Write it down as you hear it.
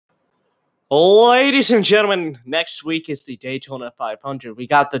Ladies and gentlemen, next week is the Daytona 500. We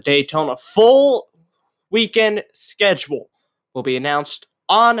got the Daytona full weekend schedule will be announced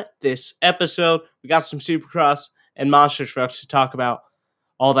on this episode. We got some Supercross and monster trucks to talk about,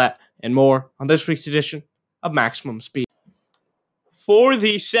 all that and more on this week's edition of Maximum Speed. For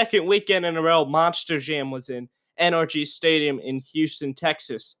the second weekend in a row, Monster Jam was in NRG Stadium in Houston,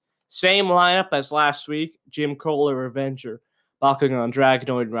 Texas. Same lineup as last week: Jim Kohler, Avenger, Bakugan,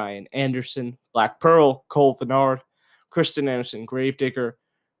 Dragonoid, Ryan Anderson, Black Pearl, Cole Vennard, Kristen Anderson, Gravedigger,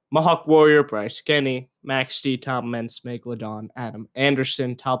 Mohawk Warrior, Bryce Kenny, Max D, Tom Mentz, Megalodon, Adam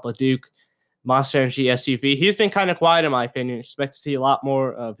Anderson, Top Duke, Monster Energy SUV. He's been kind of quiet in my opinion. Expect to see a lot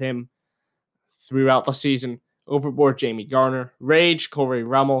more of him throughout the season. Overboard, Jamie Garner, Rage, Corey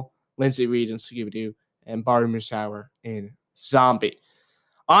Rummel, Lindsey Reed and Scooby-Doo, and Barry Musauer in Zombie.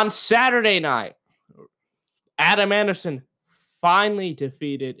 On Saturday night, Adam Anderson finally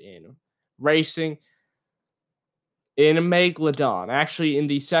defeated in racing in Megalodon. Actually, in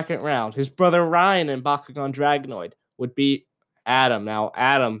the second round, his brother Ryan and Bakugan Dragonoid would beat Adam. Now,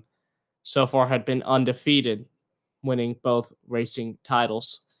 Adam so far had been undefeated, winning both racing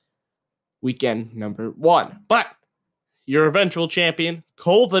titles weekend number one. But your eventual champion,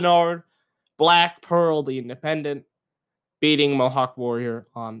 Cole Vennard, Black Pearl, the independent, beating Mohawk Warrior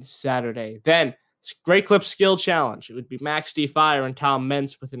on Saturday. Then, Great Clip Skill Challenge. It would be Max D Fire and Tom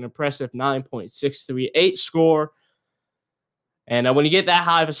Mentz with an impressive 9.638 score. And when you get that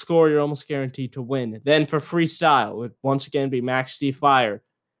high of a score, you're almost guaranteed to win. Then for freestyle, it would once again be Max D Fire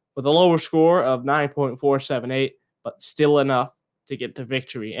with a lower score of 9.478, but still enough to get the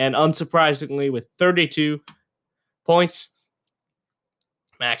victory. And unsurprisingly, with 32 points,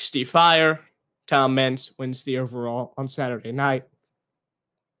 Max D Fire, Tom Mentz wins the overall on Saturday night.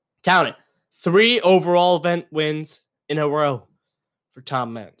 Count it. 3 overall event wins in a row for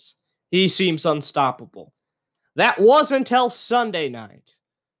Tom Mentz. He seems unstoppable. That was until Sunday night.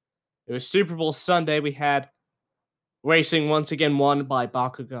 It was Super Bowl Sunday. We had racing once again won by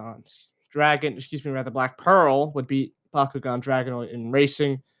Bakugan. Black Pearl would beat Bakugan Dragonoid in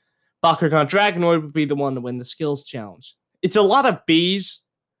racing. Bakugan Dragonoid would be the one to win the skills challenge. It's a lot of B's,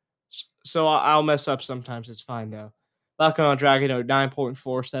 so I'll mess up sometimes. It's fine, though. Bakugan Dragonoid,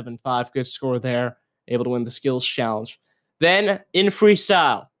 9.475. Good score there. Able to win the skills challenge. Then, in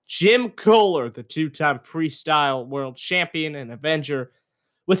freestyle, Jim Kohler, the 2-time freestyle world champion and Avenger,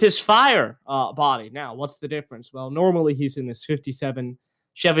 with his fire body. Now, what's the difference? Well, normally he's in his 57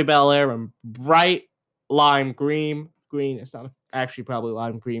 Chevy Bel Air and bright lime green. Green, it's not actually probably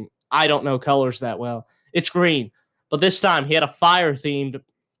lime green. I don't know colors that well. It's green. But this time, he had a fire-themed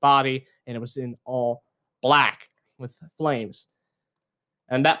body, and it was in all black with flames.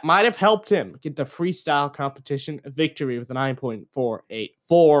 And that might have helped him get the freestyle competition victory with a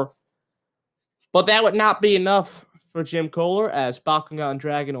 9.484. But that would not be enough for Jim Kohler, as Bakugan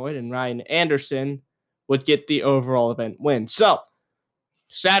Dragonoid and Ryan Anderson would get the overall event win. So,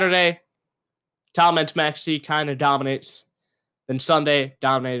 Saturday, Tom Mentz Max D kind of dominates. Then Sunday,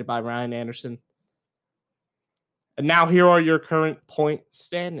 dominated by Ryan Anderson. And now here are your current point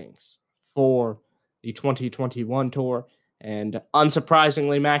standings for the 2021 tour. And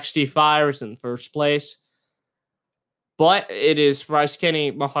unsurprisingly, Max D Fire is in first place. But it is Bryce Kenny,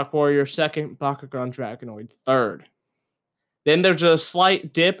 Mohawk Warrior second, Bakugan Dragonoid third. Then there's a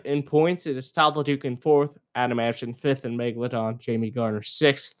slight dip in points. It is Top Duke in fourth, Adam Anderson fifth, and Megalodon, Jamie Garner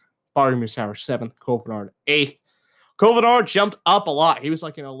sixth, Barry Musauer seventh, Cole Vennard eighth. Cole Vennard jumped up a lot. He was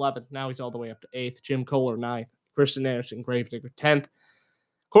like in 11th. Now he's all the way up to 8th. Jim Kohler 9th. Kristen Anderson, Gravedigger 10th.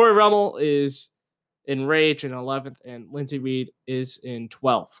 Corey Rummel is in Rage in 11th, and Lindsey Reed is in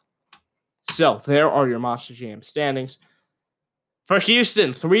 12th. So there are your Monster Jam standings. For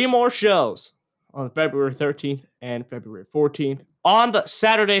Houston, 3 more shows on February 13th and February 14th. On the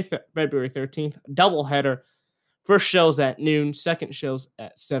Saturday, February 13th, doubleheader. First show's at noon, second show's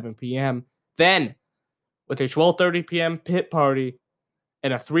at 7 p.m. Then, with a 12:30 p.m. pit party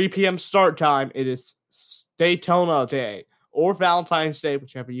and a 3 p.m. start time, it is Daytona Day or Valentine's Day,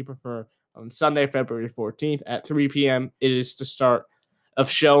 whichever you prefer, on Sunday, February 14th at 3 p.m. It is the start of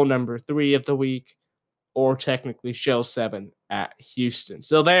show number 3 of the week, or technically show 7 at Houston.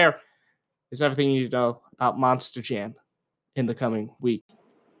 So there is everything you need to know about Monster Jam in the coming week.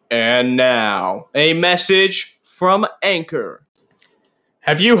 And now, a message from Anchor.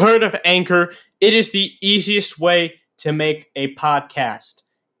 Have you heard of Anchor? It is the easiest way to make a podcast.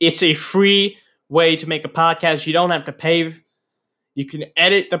 It's a free way to make a podcast. You don't have to pay. You can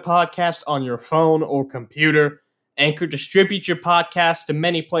edit the podcast on your phone or computer. Anchor distributes your podcast to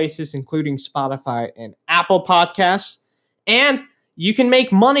many places, including Spotify and Apple Podcasts. And You can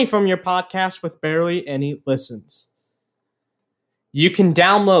make money from your podcast with barely any listens. You can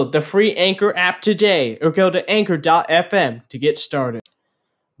download the free Anchor app today or go to anchor.fm to get started.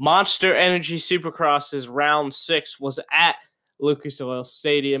 Monster Energy Supercross's round 6 was at Lucas Oil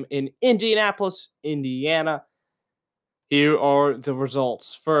Stadium in Indianapolis, Indiana. Here are the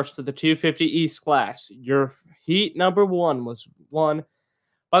results. First, for the 250 East class, your heat number 1 was won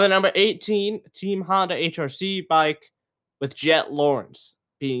by the number 18 Team Honda HRC bike, with Jet Lawrence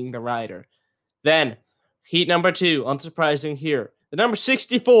being the rider. Then, heat number 2, unsurprising here, the number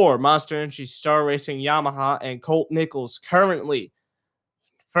 64 Monster Energy Star Racing Yamaha and Colt Nichols, currently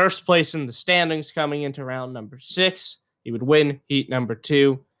first place in the standings coming into round number 6. He would win heat number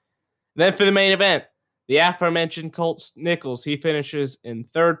 2. Then for the main event, the aforementioned Colt Nichols, he finishes in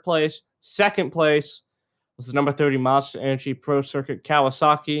 3rd place. 2nd place was the number 30 Monster Energy Pro Circuit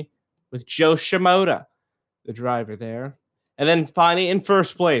Kawasaki with Joe Shimoda, the driver there. And then finally in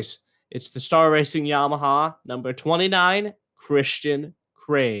 1st place, it's the Star Racing Yamaha, number 29, Christian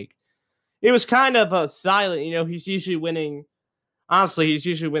Craig. It was kind of a silent, he's usually winning. Honestly, he's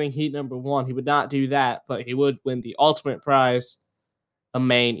usually winning heat number 1. He would not do that, but he would win the ultimate prize, a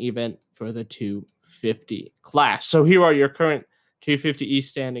main event for the 250 class. So here are your current 250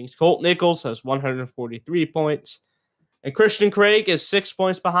 East standings. Colt Nichols has 143 points, and Christian Craig is 6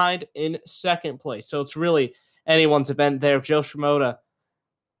 points behind in 2nd place. So it's really anyone's event there. Joe Shimoda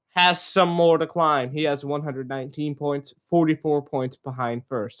has some more to climb. He has 119 points, 44 points behind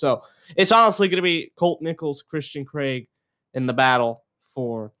first. So it's honestly going to be Colt Nichols, Christian Craig in the battle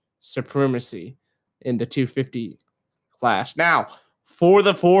for supremacy in the 250 class. Now, for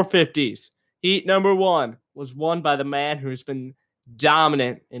the 450s, heat number 1 was won by the man who's been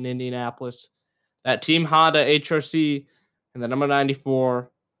dominant in Indianapolis. That Team Honda HRC and the number 94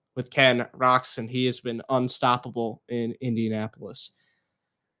 with Ken Roczen. He has been unstoppable in Indianapolis.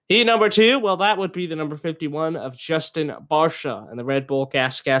 Heat number 2, well, that would be the number 51 of Justin Barcia and the Red Bull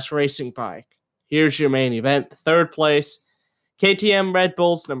Gas Racing bike. Here's your main event. 3rd place, KTM Red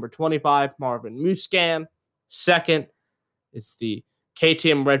Bulls number 25, Marvin Musquin. 2nd is the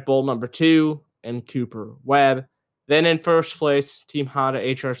KTM Red Bull number 2 and Cooper Webb. Then in 1st place, Team Honda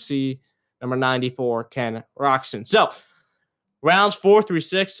HRC number 94, Ken Roczen. So, rounds 4 through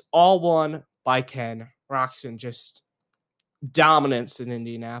 6, all won by Ken Roczen. Just dominance in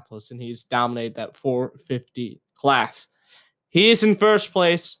Indianapolis, and he's dominated that 450 class. He is in 1st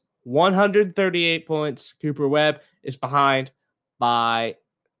place, 138 points. Cooper Webb is behind by,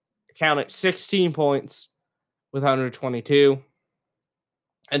 count it, 16 points with 122.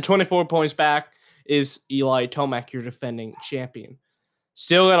 And 24 points back is Eli Tomac, your defending champion.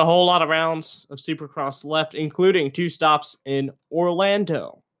 Still got a whole lot of rounds of Supercross left, including 2 stops in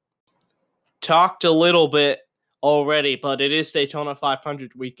Orlando. Talked a little bit already, but it is Daytona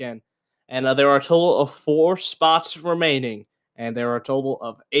 500 weekend, and there are a total of 4 spots remaining, and there are a total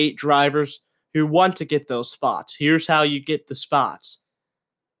of 8 drivers who want to get those spots. Here's how you get the spots.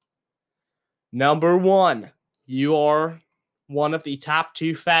 Number 1, you are one of the top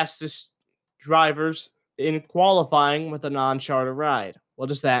 2 fastest drivers in qualifying with a non-charter ride. What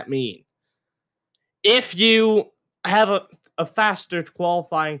does that mean? If you have a faster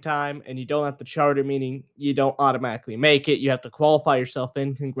qualifying time and you don't have the charter, meaning you don't automatically make it, you have to qualify yourself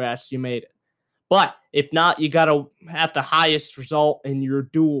in. Congrats, you made it. But if not, you got to have the highest result in your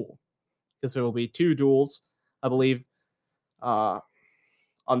duel, because there will be 2 duels, I believe, on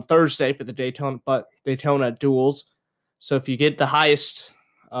Thursday for the Daytona duels. So if you get the highest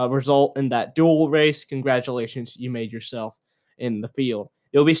result in that duel race, congratulations, you made yourself in the field.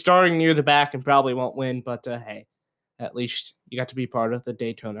 You'll be starting near the back and probably won't win, but hey, at least you got to be part of the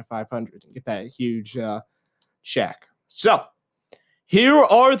Daytona 500 and get that huge check. So, here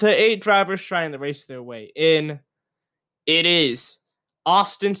are the 8 drivers trying to race their way in. It is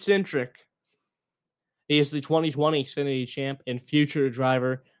Austin Cindric. He is the 2020 Xfinity champ and future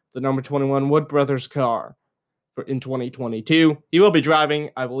driver, the number 21 Wood Brothers car in 2022. He will be driving,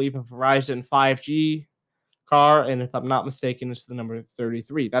 I believe, a Verizon 5G car, and if I'm not mistaken, it's the number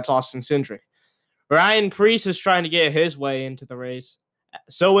 33. That's Austin Cindric. Ryan Preece is trying to get his way into the race.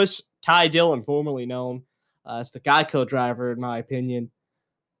 So is Ty Dillon, formerly known as the Geico driver, in my opinion.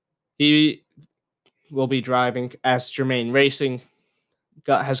 He will be driving as Germain Racing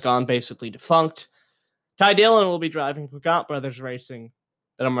has gone basically defunct. Ty Dillon will be driving for Gaunt Brothers Racing,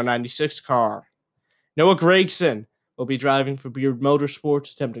 the number 96 car. Noah Gragson will be driving for Beard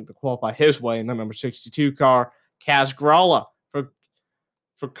Motorsports, attempting to qualify his way in the number 62 car. Kaz Gralla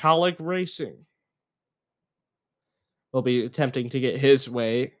for Colleague Racing will be attempting to get his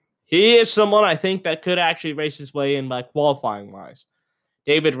way he is someone I think that could actually race his way in by qualifying wise.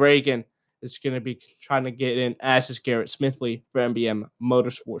 David Reagan is going to be trying to get in, as is Garrett Smithley for MBM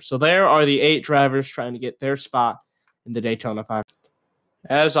Motorsports. So there are the 8 drivers trying to get their spot in the Daytona 500.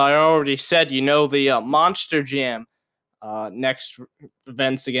 As I already said, the Monster Jam next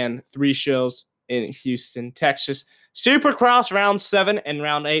events again, 3 shows in Houston, Texas. Supercross Round 7 and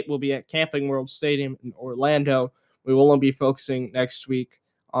Round 8 will be at Camping World Stadium in Orlando. We will only be focusing next week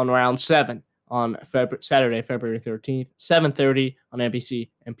on Round 7 on Saturday, February 13th, 7:30 on NBC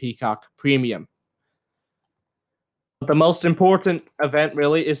and Peacock Premium. But the most important event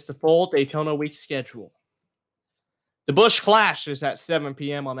really is the full Daytona week schedule. The Busch Clash is at 7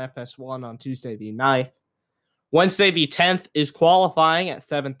 p.m. on FS1 on Tuesday the 9th. Wednesday the 10th is qualifying at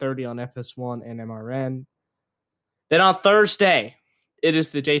 7:30 on FS1 and MRN. Then on Thursday, it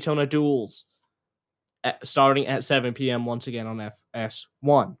is the Daytona Duels starting at 7 p.m. once again on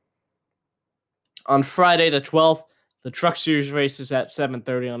FS1. On Friday the 12th, the Truck Series races at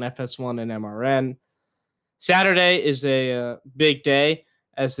 7:30 on FS1 and MRN. Saturday is a big day,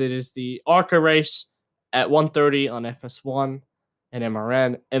 as it is the ARCA race at 1:30 on FS1 and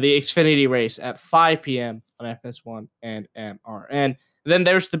MRN, and the Xfinity race at 5 p.m. on FS1 and MRN. And then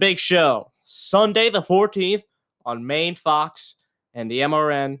there's the big show, Sunday the 14th on Main Fox and the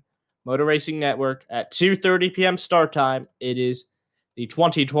MRN Motor Racing Network at 2:30 p.m. start time. It is the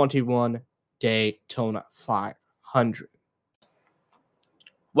 2021 Daytona 500.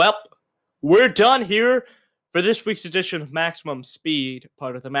 Well, we're done here for this week's edition of Maximum Speed,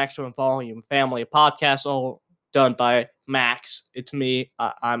 part of the Maximum Volume family of podcasts, all done by Max. It's me.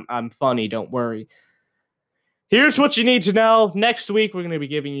 I'm funny, don't worry. Here's what you need to know. Next week, we're going to be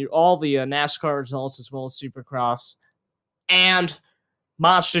giving you all the NASCAR results, as well as Supercross and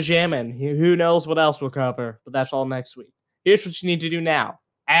Monster Jam, and who knows what else we'll cover, but that's all next week. Here's what you need to do now.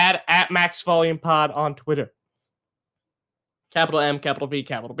 Add @MaxVolumePod on Twitter. Capital M, capital V,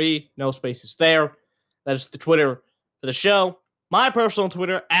 capital B. No spaces there. That is the Twitter for the show. My personal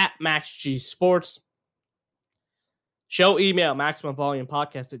Twitter, @MaxGSports. Show email,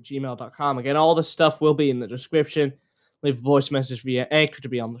 MaximumVolumePodcast@gmail.com. Again, all this stuff will be in the description. Leave a voice message via Anchor to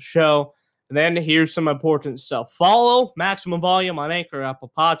be on the show. And then here's some important stuff. Follow Maximum Volume on Anchor,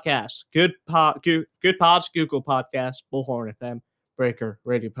 Apple Podcasts, Good Pods, Google Podcasts, Bullhorn FM, Breaker,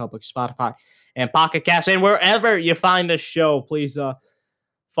 Radio Public, Spotify, and Pocket Cast. And wherever you find this show, please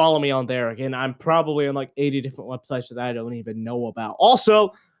follow me on there. Again, I'm probably on like 80 different websites that I don't even know about.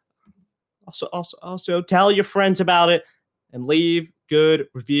 Also, tell your friends about it and leave good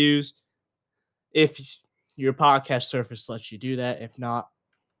reviews if your podcast service lets you do that. If not,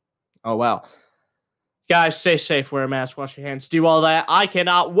 oh well. Guys, stay safe, wear a mask, wash your hands, do all that. I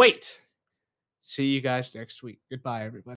cannot wait. See you guys next week. Goodbye, everybody.